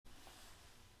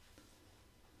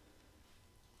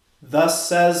Thus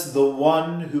says the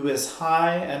one who is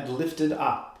high and lifted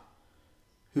up,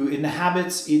 who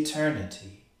inhabits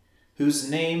eternity, whose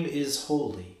name is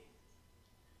holy.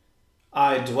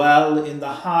 I dwell in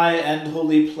the high and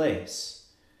holy place,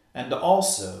 and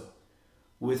also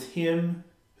with him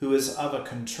who is of a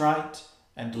contrite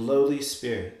and lowly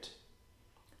spirit,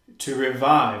 to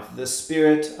revive the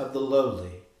spirit of the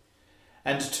lowly,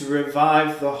 and to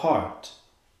revive the heart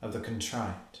of the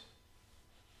contrite.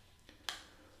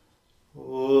 O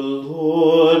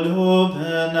Lord,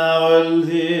 open our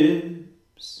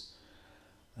lips,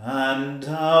 and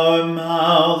our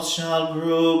mouth shall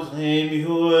proclaim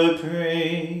your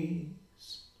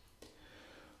praise.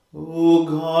 O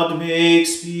God, make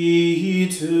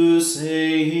speed to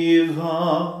save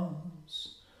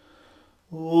us.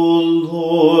 O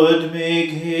Lord, make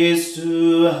haste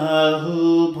to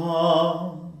help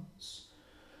us.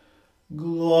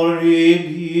 Glory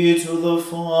be to the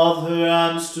Father,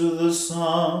 and to the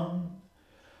Son,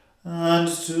 and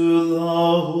to the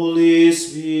Holy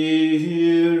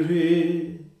Spirit,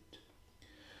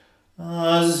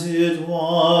 as it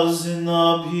was in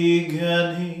the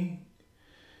beginning,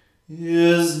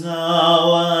 is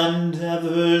now, and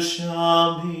ever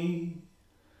shall be,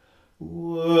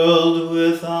 world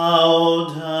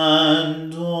without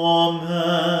end.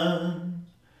 Amen.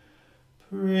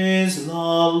 Praise the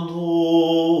Lord.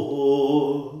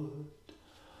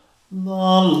 The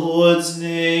Lord's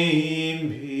name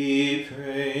be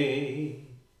praised.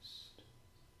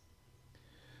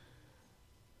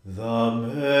 The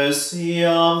mercy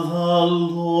of the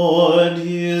Lord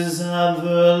is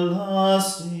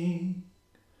everlasting.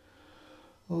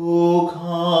 O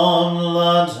come,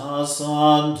 let us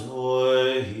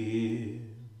adore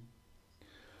him.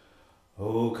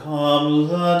 O come,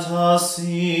 let us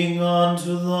sing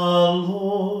unto the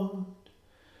Lord.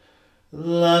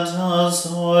 Let us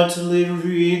heartily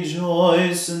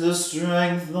rejoice in the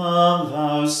strength of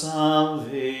our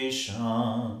salvation.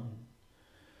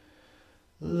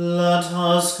 Let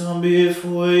us come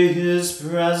before his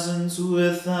presence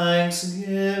with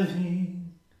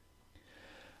thanksgiving,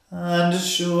 and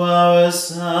show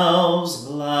ourselves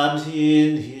glad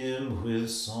in him with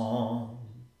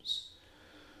psalms.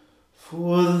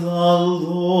 For the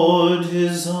Lord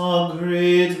is a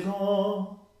great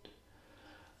God,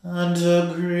 and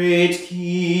a great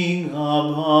King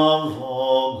above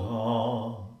all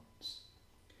gods.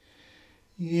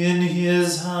 In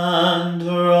his hand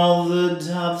are all the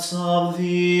depths of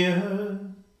the earth,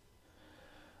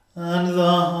 and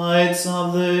the heights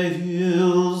of the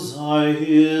hills are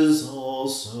his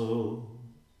also.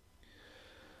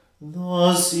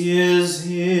 The sea is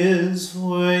his,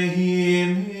 for he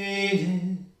made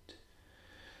it,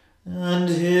 and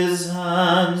his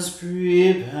hands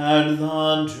prepared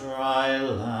the dry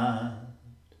land.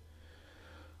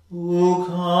 O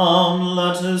come,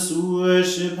 let us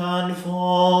worship and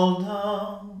fall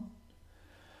down,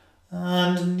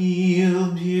 and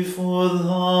kneel before the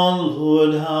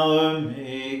Lord our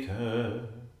Maker.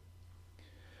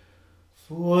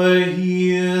 For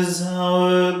he is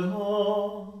our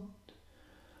God,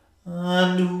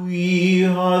 and we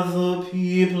are the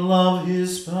people of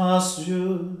his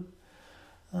pasture,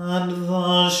 and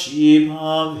the sheep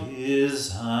of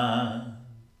his hand.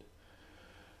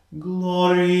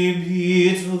 Glory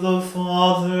be to the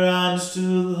Father, and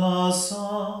to the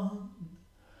Son,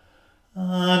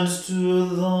 and to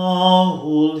the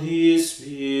Holy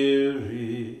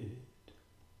Spirit,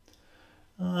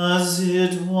 as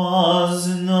it was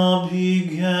in the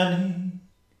beginning,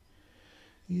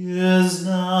 is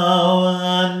now,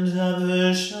 and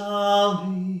ever shall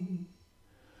be,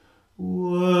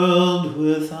 world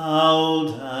without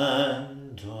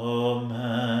end.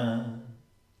 Amen.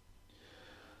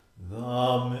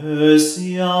 The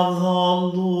mercy of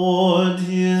the Lord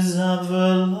is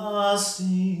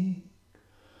everlasting.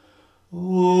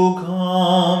 O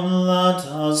come, let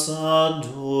us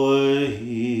adore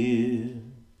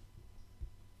him.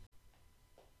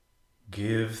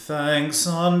 Give thanks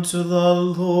unto the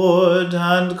Lord,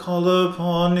 and call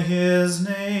upon his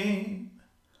name.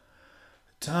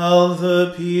 Tell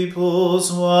the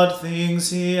peoples what things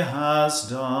he has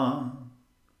done.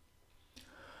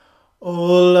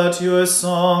 O let your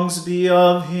songs be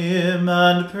of him,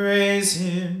 and praise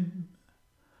him.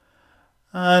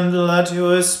 And let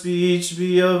your speech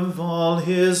be of all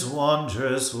his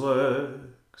wondrous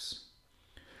works.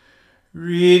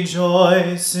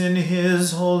 Rejoice in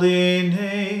his holy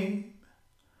name.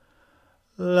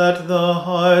 Let the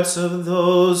hearts of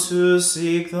those who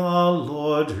seek the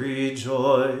Lord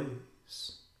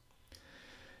rejoice.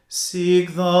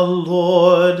 Seek the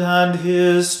Lord and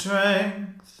his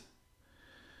strength.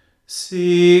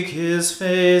 Seek his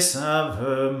face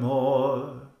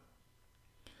evermore.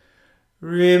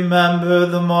 Remember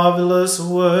the marvelous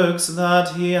works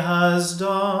that he has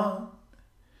done,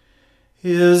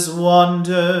 his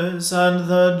wonders and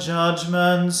the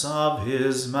judgments of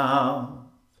his mouth.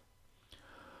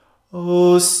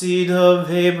 O seed of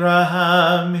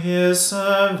Abraham, his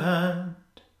servant,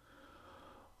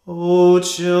 O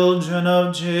children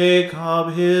of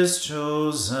Jacob, his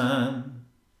chosen.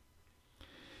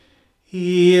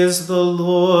 He is the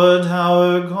Lord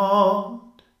our God.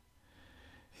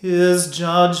 His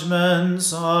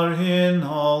judgments are in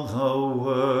all the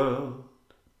world.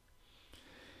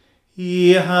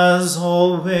 He has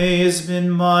always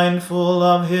been mindful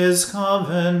of his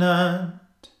covenant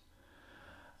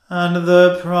and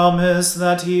the promise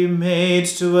that he made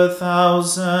to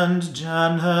 1,000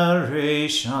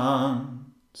 generations,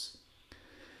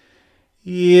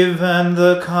 even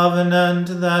the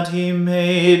covenant that he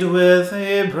made with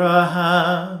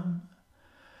Abraham,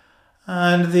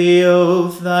 and the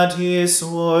oath that he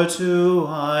swore to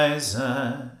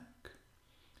Isaac,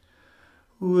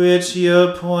 which he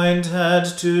appointed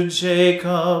to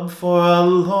Jacob for a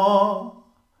law,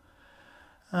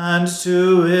 and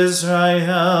to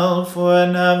Israel for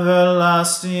an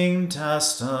everlasting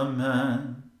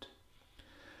testament,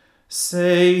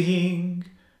 saying,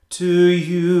 To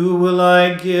you will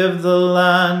I give the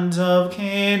land of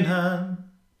Canaan,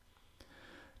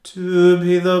 to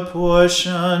be the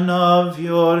portion of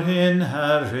your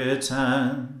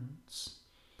inheritance.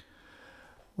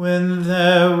 When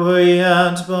there were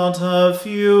yet but a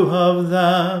few of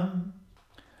them,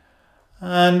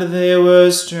 and they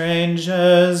were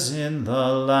strangers in the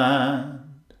land,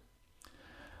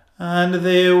 and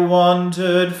they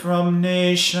wandered from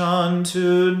nation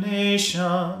to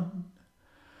nation,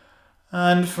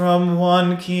 and from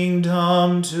one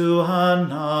kingdom to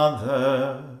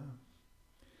another.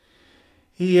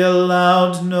 He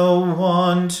allowed no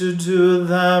one to do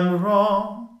them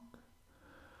wrong,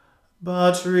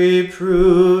 but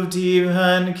reproved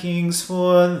even kings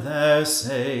for their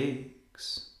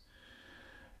sakes.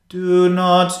 Do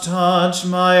not touch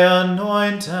my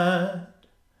anointed,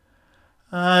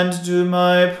 and do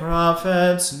my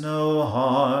prophets no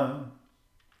harm.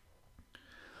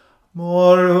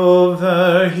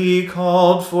 Moreover, he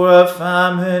called for a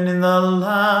famine in the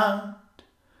land,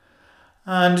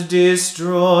 and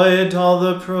destroyed all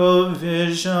the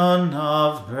provision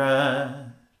of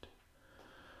bread.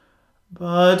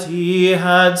 But he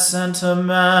had sent a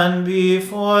man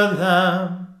before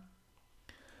them,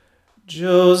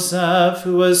 Joseph,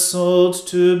 who was sold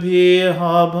to be a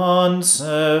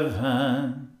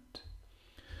bondservant,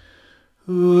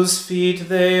 whose feet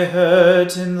they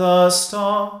hurt in the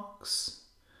stocks.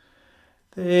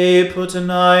 They put an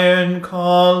iron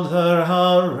collar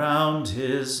around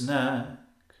his neck,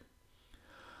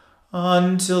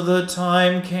 until the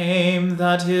time came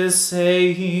that his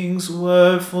sayings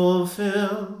were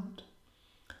fulfilled.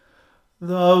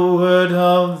 The word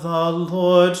of the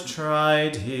Lord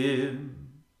tried him.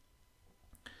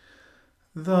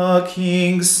 The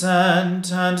king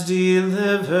sent and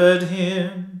delivered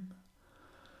him.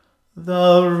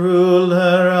 The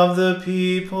ruler of the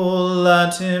people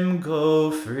let him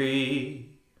go free.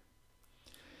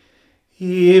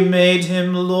 He made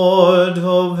him lord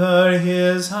over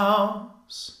his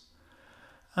house,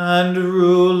 and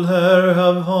ruler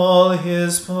of all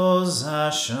his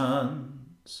possessions,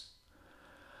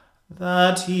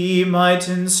 that he might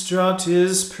instruct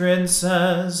his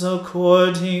princes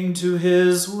according to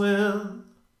his will,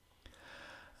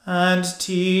 and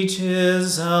teach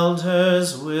his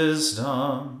elders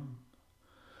wisdom.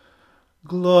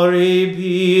 Glory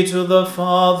be to the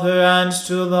Father and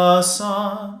to the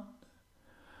Son,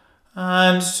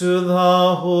 and to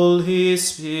the Holy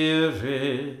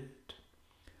Spirit,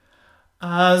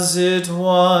 as it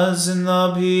was in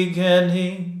the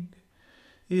beginning,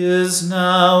 is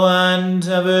now, and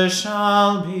ever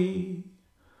shall be,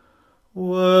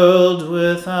 world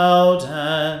without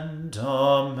end.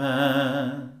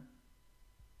 Amen.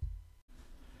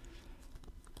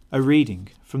 A reading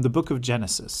from the book of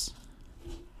Genesis.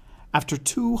 After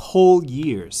 2 whole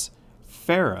years,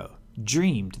 Pharaoh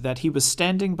dreamed that he was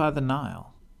standing by the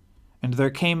Nile, and there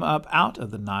came up out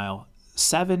of the Nile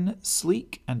 7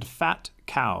 sleek and fat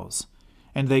cows,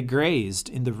 and they grazed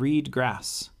in the reed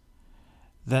grass.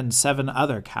 Then 7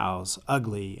 other cows,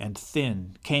 ugly and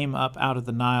thin, came up out of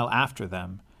the Nile after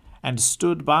them, and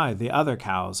stood by the other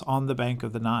cows on the bank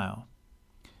of the Nile.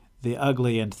 The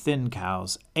ugly and thin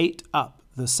cows ate up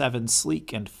the 7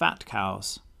 sleek and fat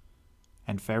cows,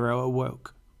 and Pharaoh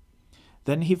awoke.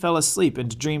 Then he fell asleep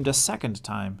and dreamed a second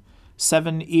time,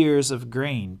 7 ears of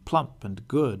grain, plump and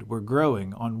good, were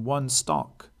growing on one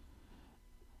stalk.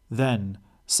 Then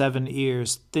 7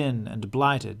 ears, thin and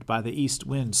blighted by the east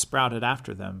wind, sprouted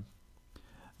after them.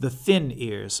 The thin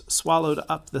ears swallowed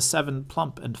up the 7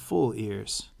 plump and full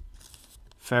ears.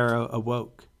 Pharaoh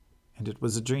awoke, and it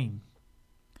was a dream.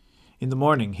 In the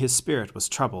morning his spirit was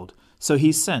troubled, so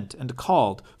he sent and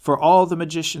called for all the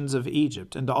magicians of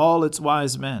Egypt and all its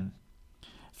wise men.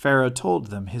 Pharaoh told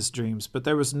them his dreams, but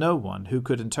there was no one who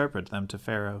could interpret them to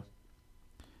Pharaoh.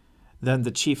 Then the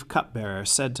chief cupbearer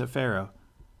said to Pharaoh,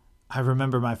 "I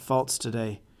remember my faults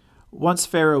today. Once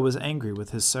Pharaoh was angry with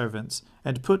his servants,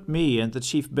 and put me and the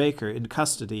chief baker in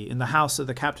custody in the house of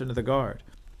the captain of the guard.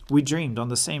 We dreamed on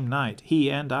the same night,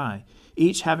 he and I,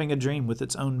 each having a dream with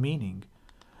its own meaning.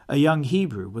 A young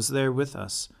Hebrew was there with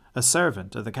us, a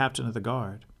servant of the captain of the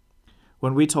guard.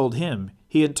 When we told him,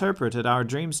 he interpreted our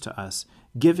dreams to us,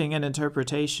 giving an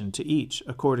interpretation to each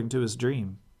according to his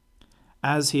dream.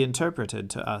 As he interpreted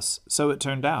to us, so it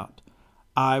turned out.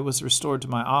 I was restored to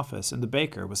my office, and the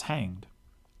baker was hanged."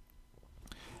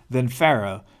 Then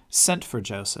Pharaoh sent for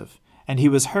Joseph, and he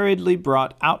was hurriedly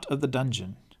brought out of the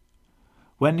dungeon.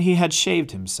 When he had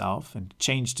shaved himself and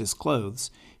changed his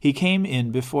clothes, he came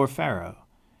in before Pharaoh.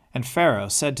 And Pharaoh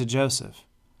said to Joseph,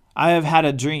 "I have had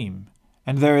a dream,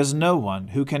 and there is no one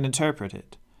who can interpret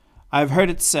it. I have heard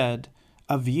it said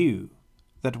of you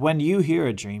that when you hear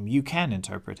a dream, you can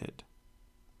interpret it."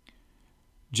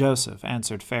 Joseph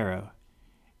answered Pharaoh,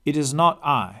 "It is not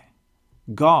I.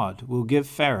 God will give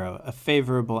Pharaoh a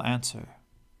favorable answer."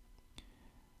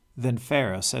 Then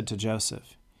Pharaoh said to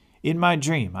Joseph, "In my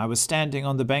dream I was standing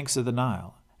on the banks of the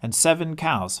Nile, and 7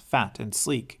 cows, fat and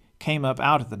sleek, came up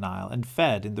out of the Nile and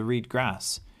fed in the reed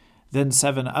grass. Then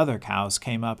 7 other cows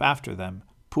came up after them,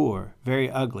 poor, very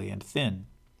ugly and thin.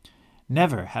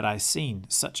 Never had I seen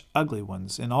such ugly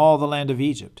ones in all the land of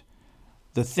Egypt.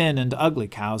 The thin and ugly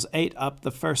cows ate up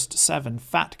the first 7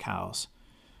 fat cows.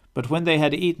 But when they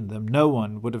had eaten them, no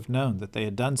one would have known that they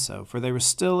had done so, for they were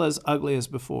still as ugly as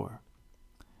before.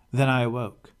 Then I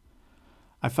awoke.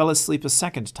 I fell asleep a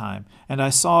second time, and I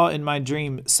saw in my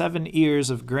dream 7 ears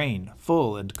of grain,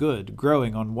 full and good,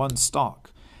 growing on one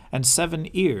stalk, and 7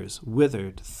 ears,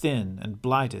 withered, thin, and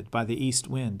blighted by the east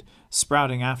wind,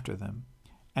 sprouting after them.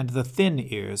 And the thin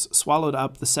ears swallowed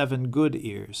up the 7 good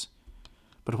ears.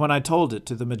 But when I told it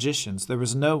to the magicians, there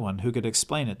was no one who could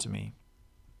explain it to me."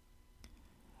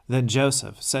 Then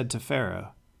Joseph said to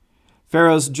Pharaoh,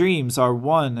 "Pharaoh's dreams are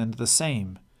one and the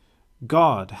same.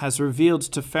 God has revealed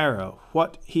to Pharaoh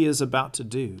what he is about to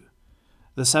do.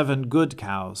 The 7 good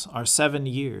cows are 7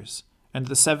 years, and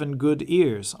the 7 good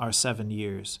ears are 7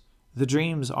 years. The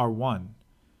dreams are one.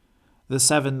 The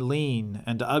 7 lean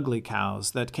and ugly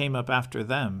cows that came up after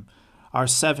them are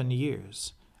 7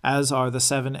 years, as are the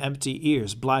 7 empty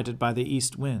ears blighted by the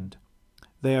east wind.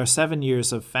 They are 7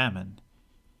 years of famine.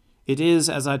 It is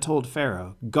as I told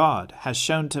Pharaoh. God has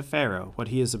shown to Pharaoh what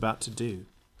he is about to do.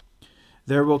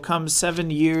 There will come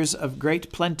 7 years of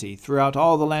great plenty throughout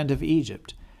all the land of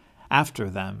Egypt. After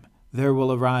them there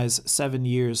will arise 7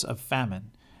 years of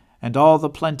famine, and all the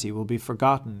plenty will be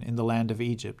forgotten in the land of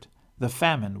Egypt. The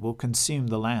famine will consume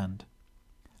the land.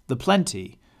 The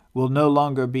plenty will no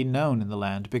longer be known in the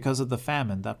land because of the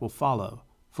famine that will follow,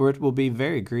 for it will be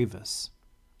very grievous.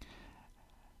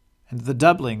 And the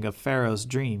doubling of Pharaoh's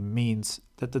dream means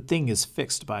that the thing is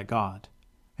fixed by God,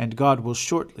 and God will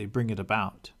shortly bring it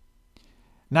about.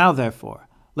 Now, therefore,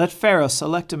 let Pharaoh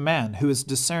select a man who is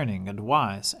discerning and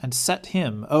wise, and set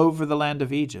him over the land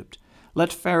of Egypt.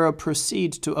 Let Pharaoh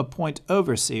proceed to appoint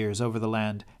overseers over the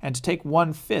land, and take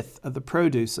 1/5 of the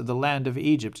produce of the land of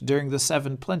Egypt during the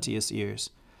 7 plenteous years.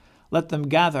 Let them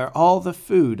gather all the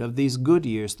food of these good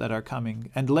years that are coming,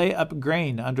 and lay up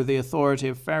grain under the authority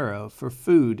of Pharaoh for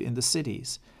food in the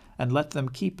cities, and let them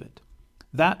keep it.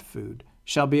 That food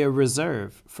shall be a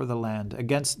reserve for the land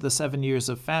against the 7 years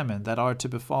of famine that are to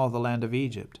befall the land of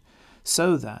Egypt,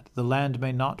 so that the land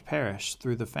may not perish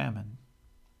through the famine."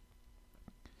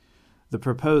 The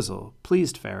proposal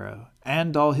pleased Pharaoh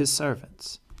and all his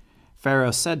servants.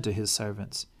 Pharaoh said to his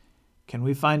servants, "Can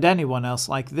we find anyone else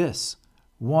like this,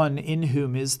 one in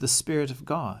whom is the Spirit of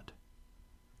God?"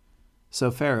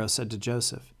 So Pharaoh said to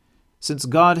Joseph, "Since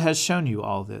God has shown you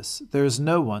all this, there is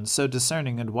no one so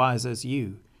discerning and wise as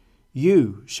you.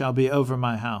 You shall be over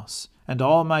my house, and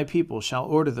all my people shall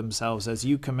order themselves as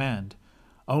you command.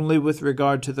 Only with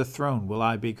regard to the throne will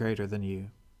I be greater than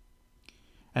you."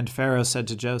 And Pharaoh said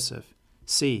to Joseph,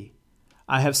 "See,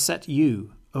 I have set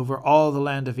you over all the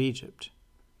land of Egypt."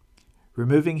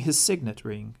 Removing his signet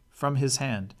ring from his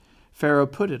hand, Pharaoh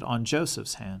put it on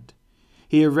Joseph's hand.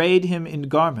 He arrayed him in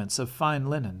garments of fine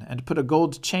linen, and put a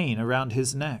gold chain around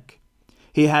his neck.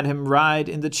 He had him ride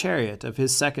in the chariot of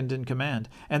his second in command,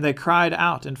 and they cried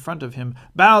out in front of him,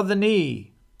 "Bow the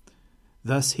knee!"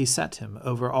 Thus he set him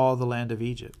over all the land of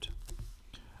Egypt.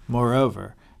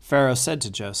 Moreover, Pharaoh said to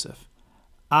Joseph,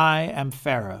 "I am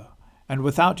Pharaoh, and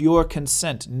without your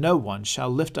consent no one shall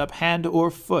lift up hand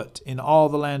or foot in all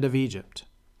the land of Egypt."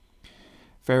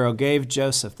 Pharaoh gave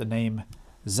Joseph the name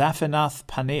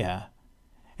Zaphenath-Paneah,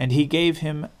 and he gave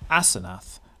him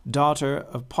Asenath, daughter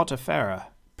of Potipharah,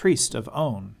 priest of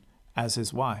On, as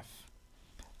his wife.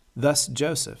 Thus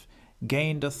Joseph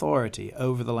gained authority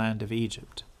over the land of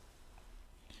Egypt.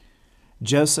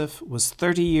 Joseph was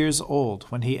 30 years old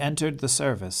when he entered the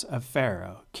service of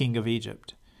Pharaoh, king of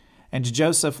Egypt. And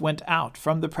Joseph went out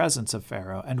from the presence of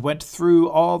Pharaoh and went through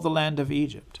all the land of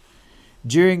Egypt.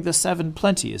 During the 7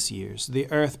 plenteous years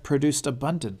the earth produced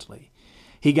abundantly.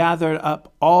 He gathered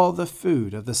up all the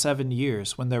food of the 7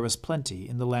 years when there was plenty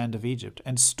in the land of Egypt,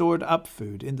 and stored up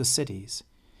food in the cities.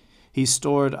 He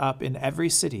stored up in every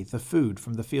city the food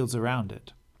from the fields around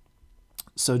it.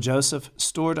 So Joseph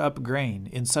stored up grain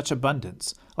in such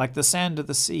abundance, like the sand of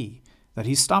the sea, that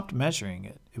he stopped measuring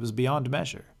it. It was beyond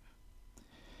measure.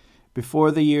 Before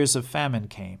the years of famine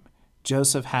came,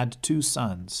 Joseph had 2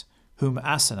 sons, whom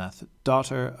Asenath,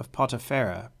 daughter of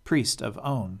Potipharah, priest of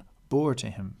On, bore to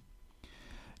him.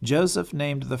 Joseph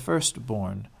named the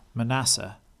firstborn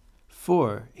Manasseh,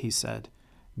 "For," he said,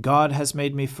 "God has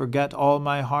made me forget all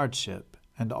my hardship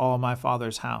and all my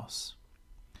father's house."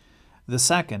 The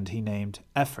second he named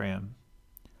Ephraim,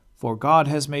 "For God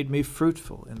has made me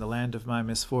fruitful in the land of my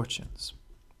misfortunes."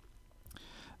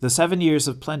 The 7 years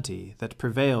of plenty that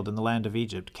prevailed in the land of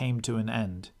Egypt came to an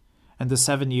end, and the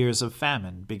 7 years of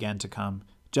famine began to come,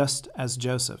 just as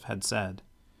Joseph had said.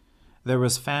 There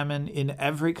was famine in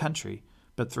every country,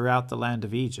 but throughout the land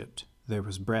of Egypt there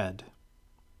was bread.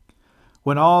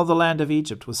 When all the land of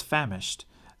Egypt was famished,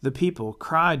 the people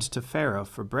cried to Pharaoh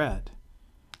for bread.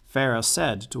 Pharaoh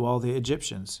said to all the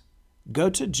Egyptians, "Go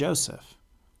to Joseph.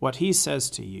 What he says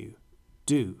to you,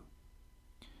 do."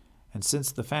 And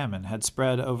since the famine had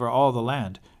spread over all the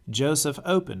land, Joseph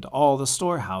opened all the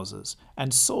storehouses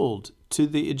and sold to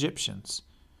the Egyptians,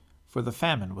 for the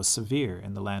famine was severe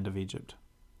in the land of Egypt.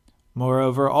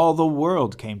 Moreover, all the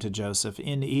world came to Joseph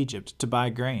in Egypt to buy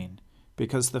grain,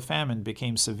 because the famine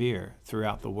became severe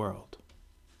throughout the world.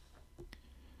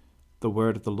 The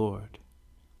word of the Lord.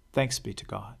 Thanks be to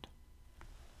God.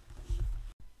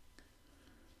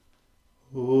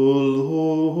 O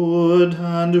Lord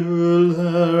and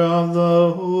ruler of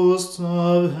the hosts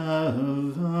of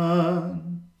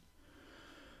heaven,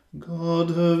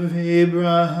 God of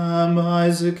Abraham,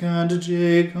 Isaac, and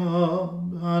Jacob,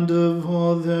 and of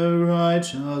all their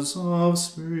righteous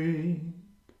offspring,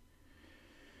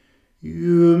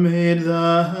 you made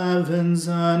the heavens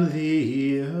and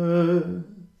the earth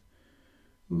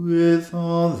with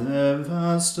all their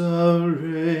vast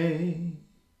array.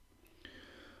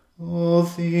 All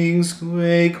things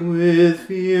quake with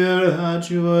fear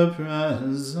at your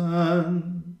presence.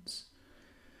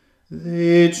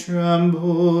 They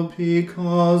tremble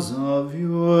because of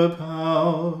your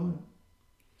power.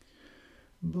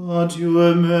 But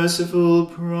your merciful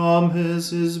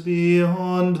promise is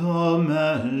beyond all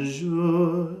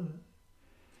measure.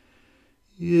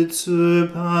 It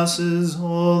surpasses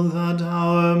all that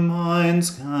our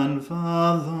minds can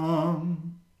fathom.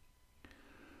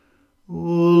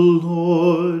 O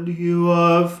Lord, you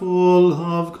are full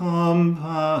of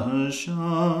compassion,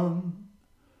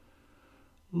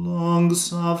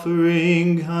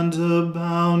 long-suffering and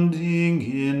abounding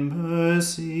in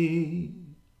mercy.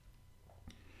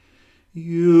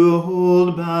 You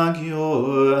hold back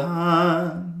your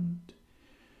hand.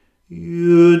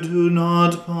 You do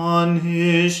not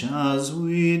punish as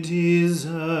we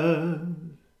deserve.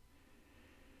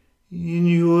 In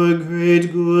your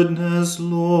great goodness,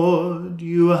 Lord,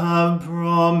 you have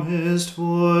promised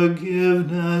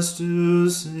forgiveness to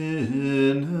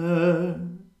sinners,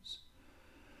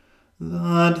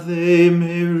 that they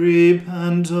may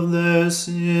repent of their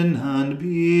sin and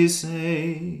be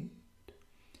saved.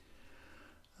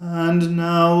 And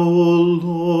now, O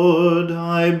Lord,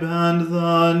 I bend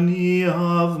the knee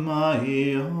of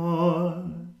my heart,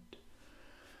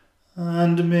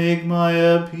 and make my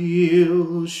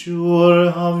appeal sure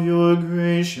of your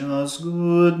gracious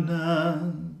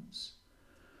goodness.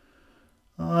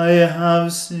 I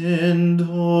have sinned,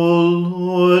 O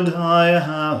Lord, I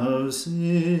have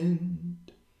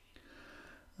sinned,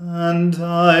 and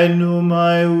I know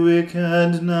my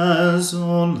wickedness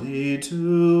only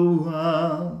too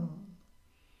well.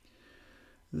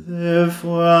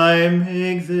 Therefore I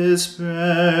make this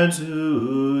prayer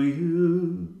to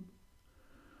you.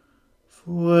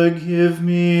 Forgive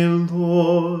me,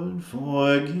 Lord,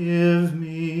 forgive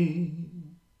me.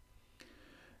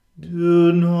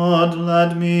 Do not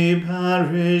let me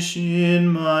perish in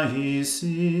my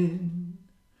sin,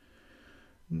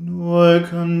 nor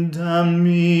condemn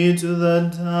me to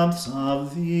the depths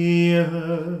of the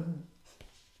earth.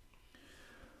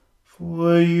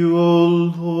 For you, O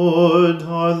Lord,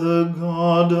 are the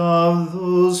God of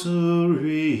those who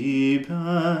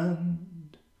repent,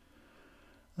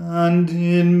 and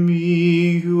in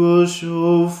me you will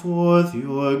show forth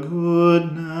your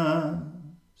goodness.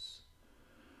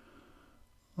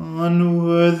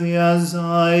 Unworthy as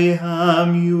I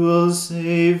am, you will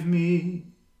save me,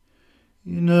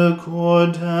 in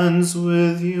accordance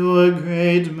with your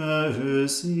great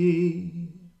mercy.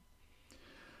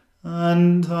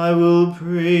 And I will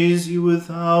praise you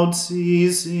without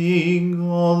ceasing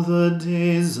all the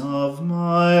days of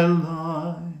my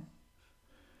life.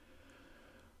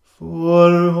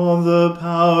 For all the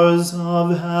powers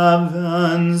of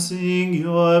heaven sing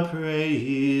your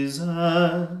praises,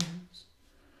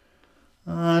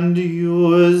 and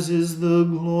yours is the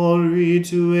glory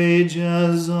to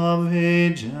ages of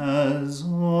ages.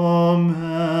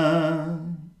 Amen.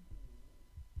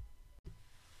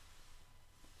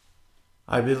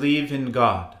 I believe in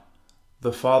God,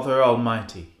 the Father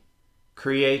Almighty,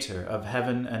 creator of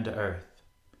heaven and earth.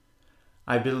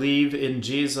 I believe in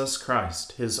Jesus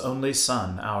Christ, his only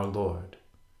Son, our Lord.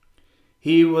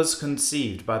 He was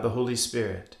conceived by the Holy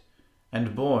Spirit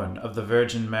and born of the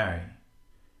Virgin Mary.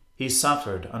 He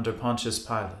suffered under Pontius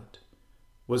Pilate,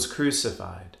 was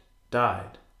crucified,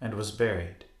 died, and was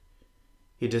buried.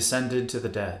 He descended to the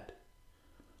dead.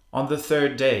 On the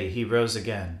third day he rose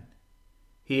again.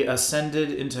 He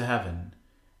ascended into heaven,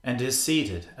 and is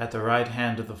seated at the right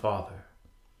hand of the Father.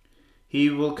 He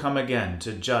will come again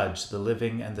to judge the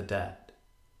living and the dead.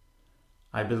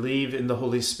 I believe in the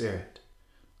Holy Spirit,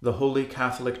 the Holy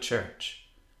Catholic Church,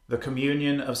 the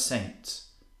communion of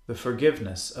saints, the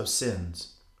forgiveness of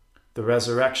sins, the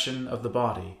resurrection of the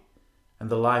body, and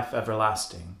the life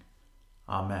everlasting.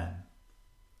 Amen.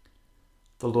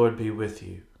 The Lord be with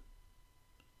you.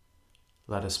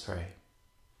 Let us pray.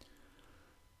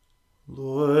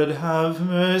 Lord, have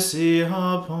mercy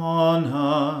upon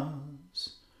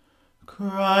us.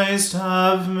 Christ,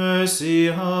 have mercy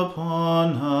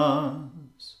upon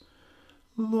us.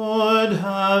 Lord,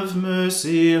 have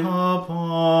mercy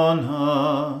upon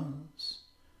us.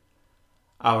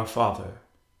 Our Father,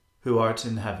 who art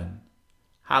in heaven,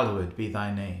 hallowed be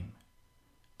thy name.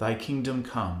 Thy kingdom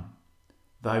come,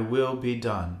 thy will be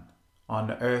done,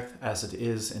 on earth as it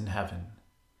is in heaven.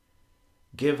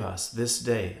 Give us this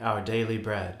day our daily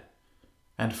bread,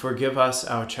 and forgive us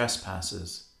our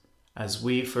trespasses, as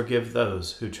we forgive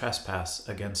those who trespass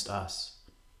against us.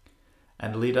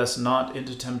 And lead us not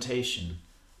into temptation,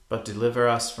 but deliver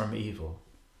us from evil.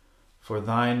 For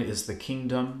thine is the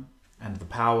kingdom, and the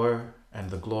power, and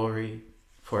the glory,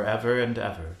 forever and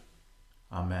ever.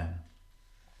 Amen.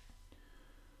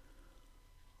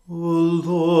 O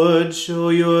Lord, show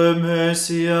your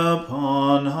mercy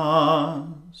upon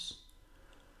us,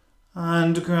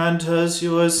 and grant us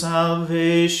your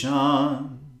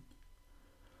salvation.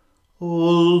 O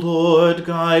Lord,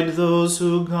 guide those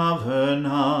who govern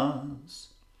us,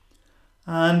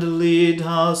 and lead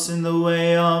us in the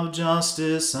way of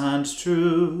justice and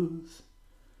truth.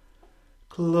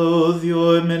 Clothe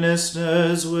your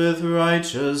ministers with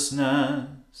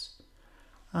righteousness,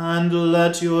 and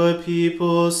let your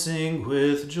people sing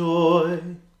with joy.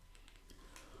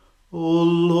 O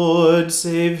Lord,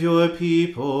 save your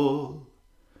people,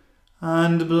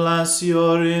 and bless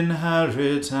your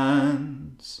inheritance.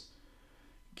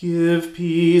 Give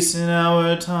peace in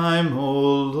our time, O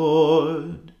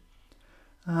Lord,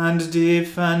 and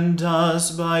defend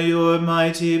us by your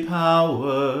mighty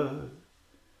power.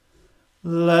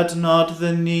 Let not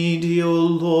the needy, O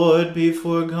Lord, be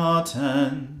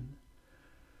forgotten,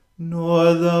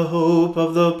 nor the hope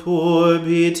of the poor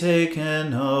be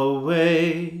taken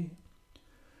away.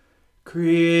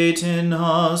 Create in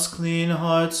us clean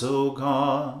hearts, O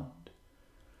God,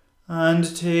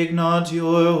 and take not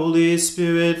your Holy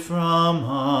Spirit from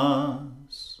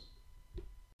us.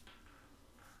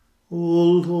 O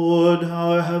Lord,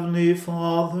 our heavenly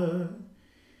Father,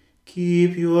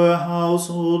 keep your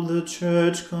household, the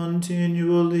Church,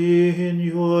 continually in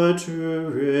your true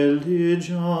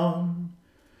religion,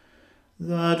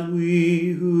 that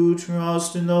we who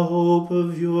trust in the hope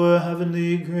of your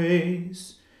heavenly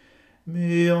grace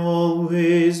may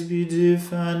always be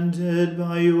defended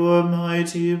by your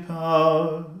mighty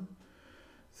power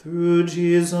Through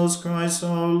Jesus Christ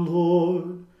our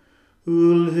Lord,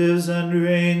 who lives and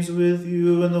reigns with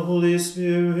you in the Holy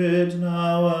Spirit,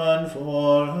 now and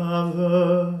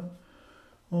forever.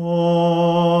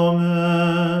 Amen.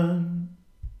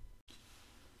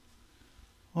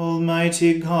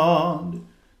 Almighty God,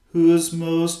 whose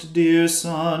most dear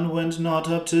Son went not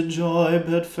up to joy,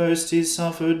 but first he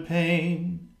suffered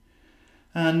pain,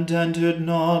 and entered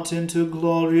not into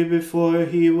glory before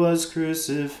he was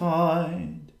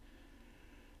crucified,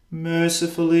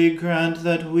 mercifully grant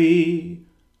that we,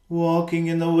 walking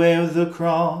in the way of the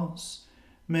cross,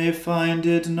 may find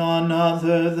it none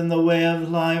other than the way of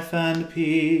life and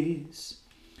peace.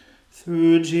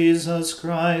 Through Jesus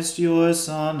Christ, your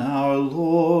Son, our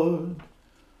Lord.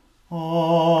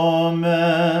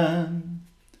 Amen.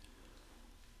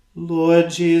 Lord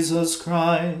Jesus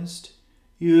Christ,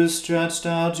 you stretched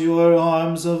out your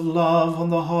arms of love on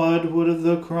the hard wood of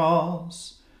the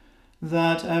cross,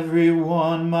 that every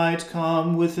one might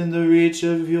come within the reach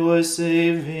of your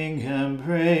saving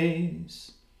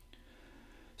embrace.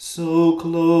 So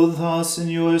clothe us in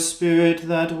your Spirit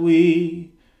that we,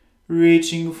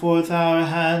 reaching forth our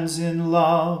hands in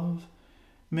love,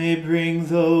 may bring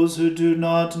those who do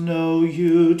not know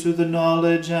you to the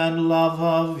knowledge and love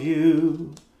of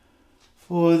you,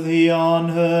 for the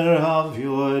honor of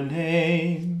your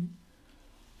name.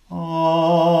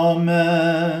 Amen.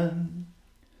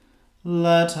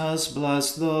 Let us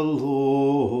bless the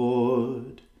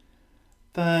Lord.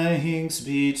 Thanks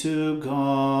be to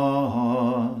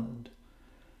God.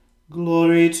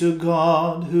 Glory to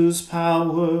God, whose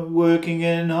power, working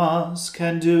in us,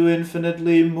 can do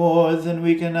infinitely more than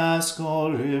we can ask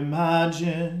or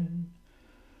imagine.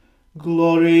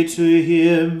 Glory to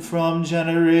him from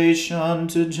generation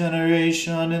to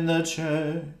generation in the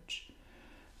Church,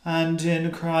 and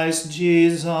in Christ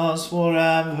Jesus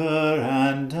forever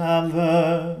and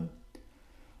ever.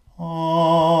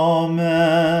 Amen.